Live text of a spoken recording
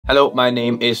Hello, my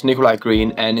name is Nikolaj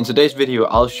Green, and in today's video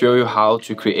I'll show you how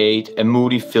to create a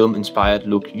Moody film inspired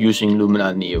look using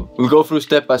Luminar Neo. We'll go through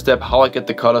step by step how I get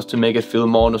the colors to make it feel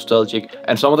more nostalgic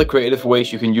and some of the creative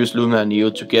ways you can use Luminar Neo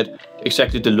to get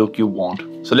exactly the look you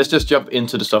want. So let's just jump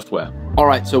into the software.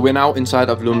 Alright, so we're now inside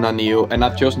of Luminar Neo, and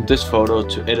I've chosen this photo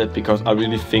to edit because I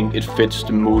really think it fits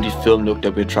the Moody film look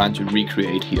that we're trying to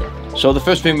recreate here. So the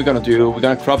first thing we're gonna do, we're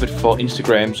gonna crop it for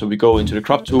Instagram. So we go into the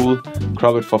crop tool,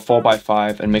 crop it for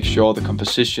 4:5 and make sure the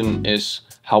composition is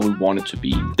how we want it to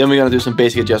be. Then we're gonna do some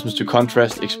basic adjustments to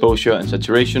contrast, exposure and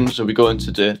saturation. So we go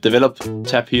into the develop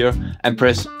tab here and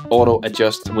press auto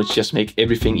adjust, which just makes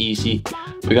everything easy.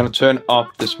 We're gonna turn up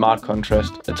the smart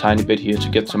contrast a tiny bit here to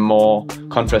get some more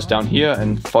contrast down here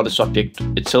and for the subject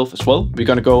itself as well. We're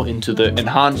gonna go into the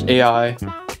enhance AI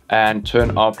and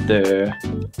turn up the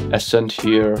accent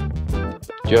here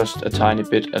just a tiny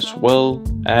bit as well,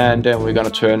 and then we're gonna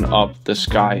turn up the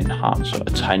sky enhancer a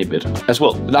tiny bit as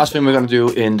well. The last thing we're gonna do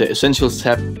in the essentials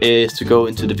tab is to go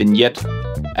into the vignette,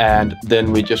 and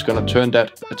then we're just gonna turn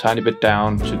that a tiny bit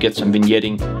down to get some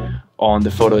vignetting on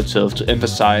the photo itself to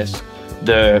emphasize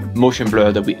the motion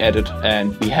blur that we added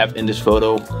and we have in this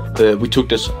photo. We took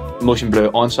this motion blur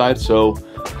on site, so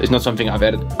it's not something I've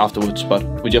added afterwards, but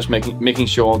we're just making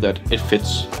sure that it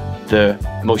fits the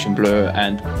motion blur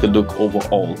and the look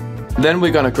overall. Then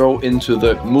we're gonna go into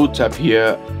the mood tab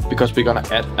here because we're gonna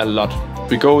add a LUT.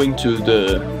 We go into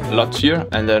the LUTs here,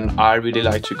 and then I really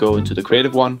like to go into the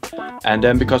creative one, and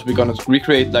then because we're gonna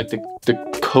recreate like the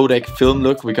Kodak film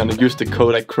look, we're gonna use the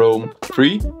Kodak Chrome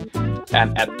 3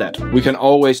 and add that. We can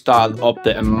always dial up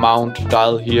the amount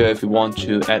dial here if we want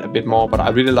to add a bit more, but I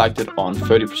really liked it on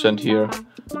 30% here.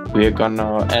 We're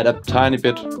gonna add a tiny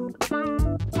bit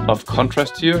of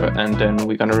contrast here, and then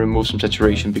we're gonna remove some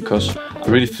saturation because I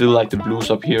really feel like the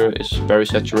blues up here is very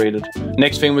saturated.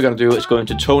 Next thing we're gonna do is go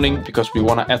into toning because we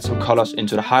wanna add some colors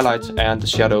into the highlights and the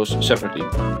shadows separately.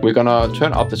 We're gonna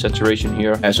turn up the saturation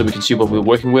here so we can see what we're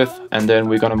working with, and then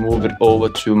we're gonna move it over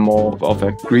to more of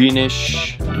a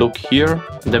greenish look here.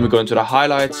 And then we go into the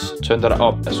highlights, turn that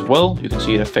up as well. You can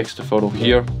see it affects the photo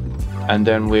here, and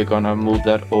then we're gonna move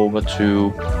that over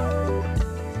to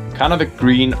kind of a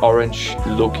green orange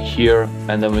look here,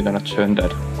 and then we're gonna turn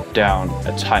that down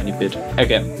a tiny bit.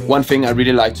 Again, one thing I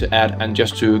really like to add, and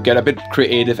just to get a bit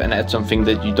creative and add something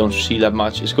that you don't see that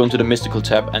much, is go into the mystical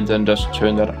tab and then just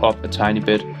turn that up a tiny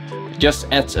bit. Just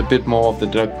adds a bit more of the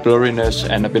blurriness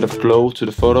and a bit of glow to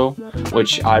the photo,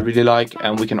 which I really like,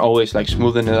 and we can always like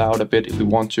smoothen it out a bit if we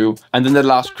want to. And then the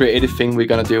last creative thing we're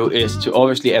gonna do is to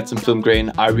obviously add some film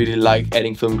grain. I really like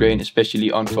adding film grain,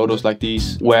 especially on photos like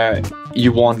these where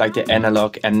you want like the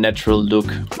analog and natural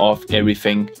look of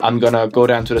everything. I'm gonna go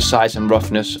down to the size and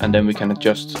roughness, and then we can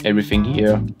adjust everything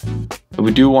here. But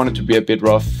we do want it to be a bit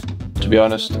rough, to be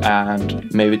honest,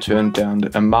 and maybe turn down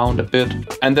the amount a bit.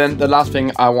 And then the last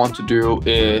thing I want to do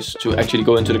is to actually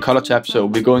go into the color tab. So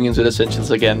we're going into the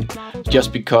essentials again,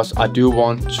 just because I do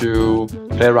want to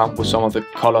play around with some of the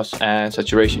colors and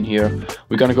saturation here.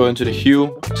 We're gonna go into the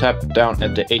hue tab down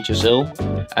at the HSL,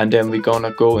 and then we're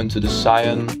gonna go into the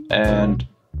cyan and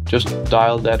just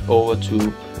dial that over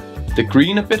to the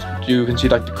green a bit. You can see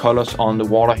like the colors on the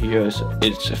water here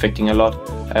it's affecting a lot,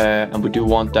 and we do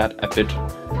want that a bit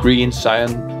green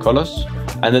cyan colors.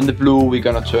 And then the blue, we're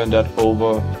gonna turn that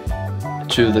over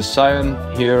to the cyan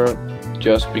here,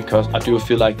 just because I do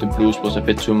feel like the blues was a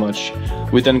bit too much.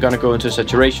 We're then gonna go into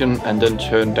saturation and then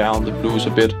turn down the blues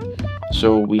a bit,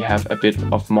 so we have a bit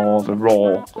of more of a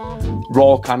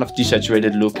raw kind of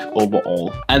desaturated look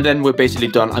overall. And then we're basically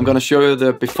done. I'm gonna show you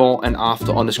the before and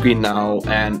after on the screen now,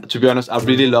 and to be honest, I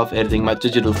really love editing my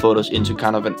digital photos into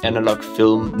kind of an analog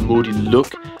film Moody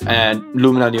look, and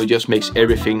Luminar Neo just makes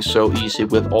everything so easy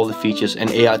with all the features and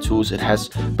AI tools it has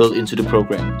built into the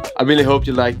program. I really hope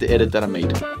you liked the edit that I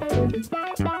made.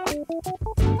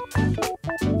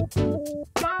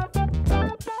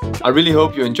 I really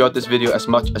hope you enjoyed this video as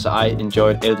much as I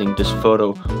enjoyed editing this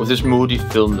photo with this Moody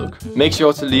film look. Make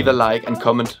sure to leave a like and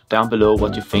comment down below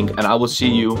what you think, and I will see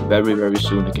you very, very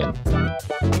soon again.